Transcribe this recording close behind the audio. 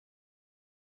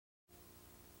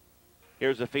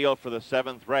Here's the field for the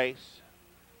 7th race.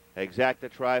 Exacta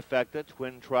Trifecta,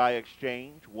 Twin Tri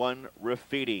Exchange, 1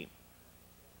 Graffiti.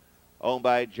 Owned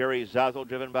by Jerry Zazzle,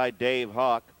 driven by Dave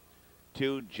Hawk.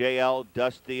 2 JL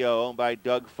Dusty O, owned by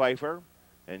Doug Pfeiffer.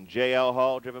 And JL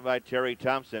Hall, driven by Terry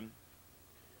Thompson.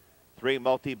 3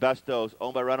 Multi-Bestos,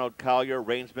 owned by Ronald Collier,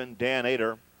 Rainsman, Dan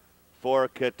Ader. 4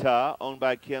 KATAH, owned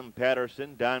by Kim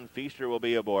Patterson. Don Feaster will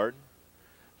be aboard.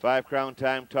 5 Crown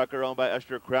Time Tucker, owned by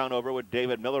Esther Crownover with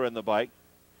David Miller in the bike.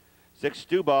 6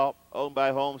 Stewball, owned by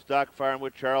Homestock Farm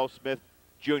with Charles Smith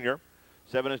Jr.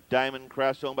 7 is Diamond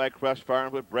Crest, owned by Crest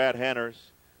Farms with Brad Hanners.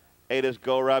 8 is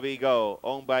Go Robbie Go,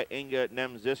 owned by Inga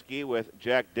Nemziski with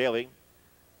Jack Daly.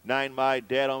 9 My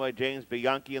Dad, owned by James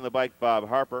Bianchi in the bike, Bob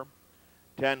Harper.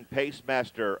 10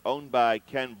 Pacemaster, owned by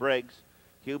Ken Briggs.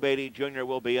 Hugh Beatty Jr.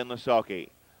 will be in the sulky.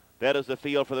 That is the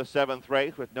field for the 7th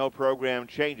race with no program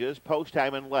changes. Post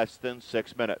time in less than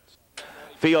 6 minutes.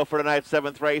 Field for tonight's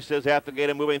 7th race is at the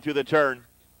gate and moving through the turn.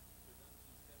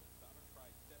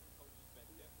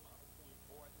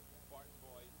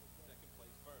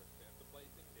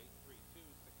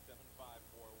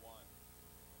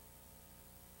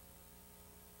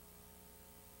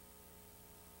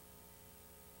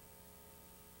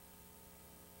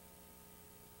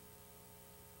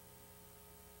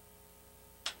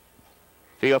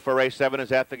 Field for race 7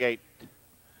 is at the gate.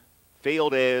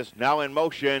 Field is now in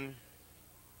motion.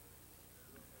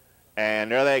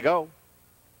 And there they go.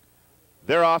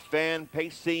 They're off and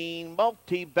pacing.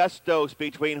 Multi-Bestos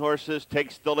between horses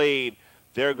takes the lead.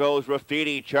 There goes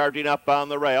Graffiti charging up on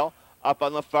the rail. Up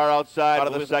on the far outside out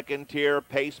of the second tier.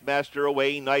 Pacemaster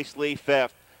away nicely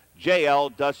 5th.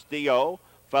 JL Dusty O,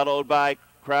 followed by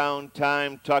Crown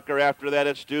Time Tucker. After that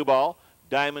it's Stewball.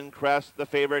 Diamond Crest, the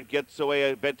favorite, gets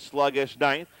away a bit sluggish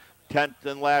 9th. 10th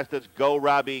and last, it's Go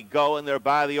Robbie Go, and they're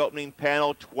by the opening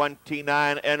panel,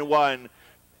 29-1.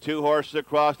 2 horses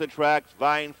across the tracks,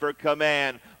 vying for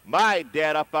command. My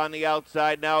Dad up on the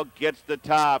outside now gets the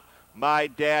top. My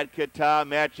Dad, KATAH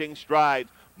matching strides.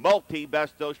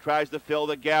 Multi-Bestos tries to fill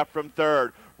the gap from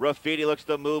 3rd. Graffiti looks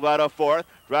to move out of 4th.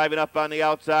 Driving up on the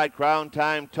outside, Crown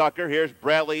Time Tucker. Here's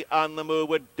Bradley on the move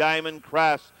with Diamond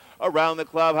Crest. Around the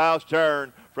clubhouse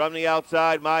turn. From the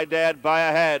outside, My Dad by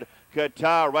ahead.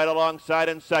 KATAH right alongside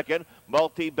in 2nd.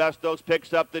 Multi-Bestos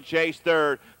picks up the chase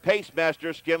 3rd.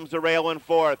 Pacemaster skims the rail in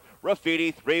 4th.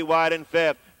 Graffiti 3 wide in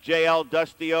 5th. JL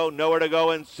Dusty O nowhere to go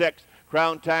in 6th.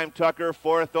 Crown Time Tucker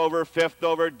 4th over, 5th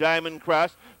over Diamond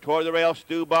Crest. Toward the rail,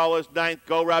 Stewball is 9th.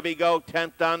 Go Robbie Go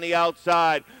 10th on the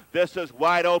outside. This is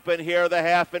wide open here, the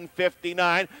half in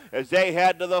 59 as they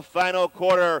head to the final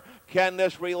quarter. Can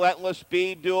this relentless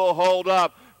speed duel hold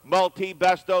up?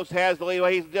 Multi-Bestos has the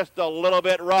lead. He's just a little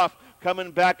bit rough.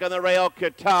 Coming back on the rail,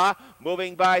 KATAH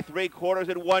moving by 3/4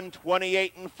 at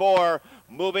 128-4.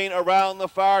 Moving around the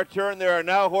far turn, there are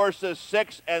now horses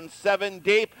 6 and 7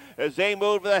 deep as they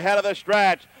move to the head of the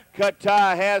stretch.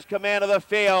 KATAH has command of the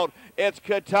field. It's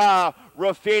KATAH,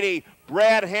 Graffiti.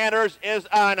 Brad Hanners is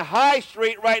on High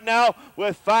Street right now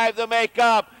with 5 to make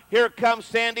up. Here comes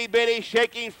Sandy Biddy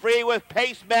shaking free with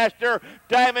Pacemaster.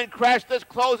 Diamond Crest is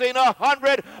closing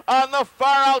 100 on the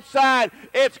far outside.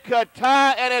 It's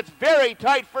KATAH and it's very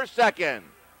tight for 2nd.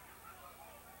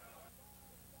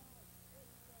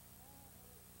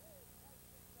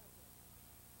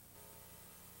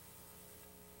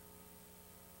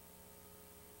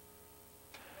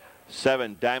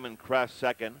 Seven, Diamond Crest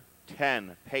 2nd.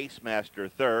 10, Pacemaster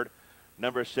 3rd.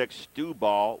 Number 6,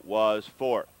 Stewball was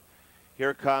 4th.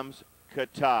 Here comes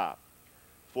KATAH.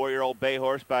 4-year-old bay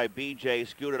horse by B.J.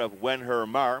 Scooter of When Her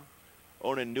Mar.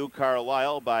 Owned in New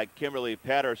Carlisle by Kimberly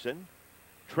Patterson.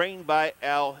 Trained by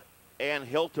Ann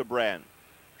Hildebrand.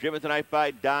 Driven tonight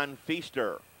by Don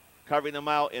Feaster. Covering the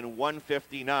mile in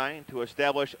 1:59 to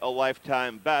establish a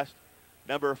lifetime best.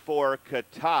 Number 4,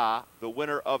 KATAH, the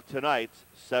winner of tonight's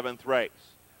 7th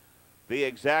race. The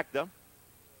Exacta.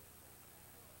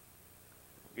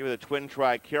 Give you the Twin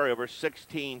Tri carryover,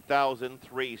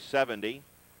 16,370.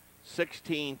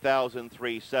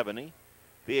 16,370.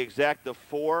 The Exacta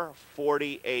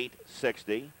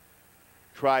 448.60.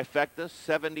 Trifecta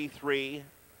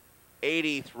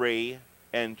 73.83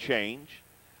 and change.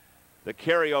 The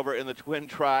carryover in the Twin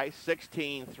Tri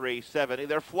 16,370.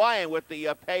 They're flying with the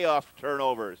payoff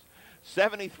turnovers.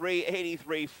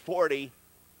 73.83.40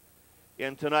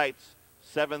 in tonight's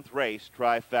 7th race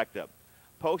trifecta.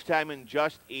 Post time in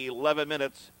just 11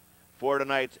 minutes for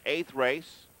tonight's 8th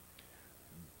race.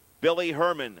 Billy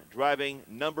Herman driving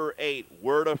number 8,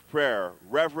 Word of Prayer.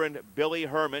 Reverend Billy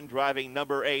Herman driving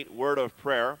number 8, Word of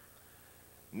Prayer.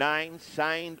 9,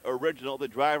 Signed Original. The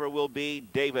driver will be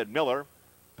David Miller.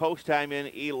 Post time in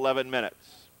 11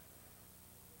 minutes.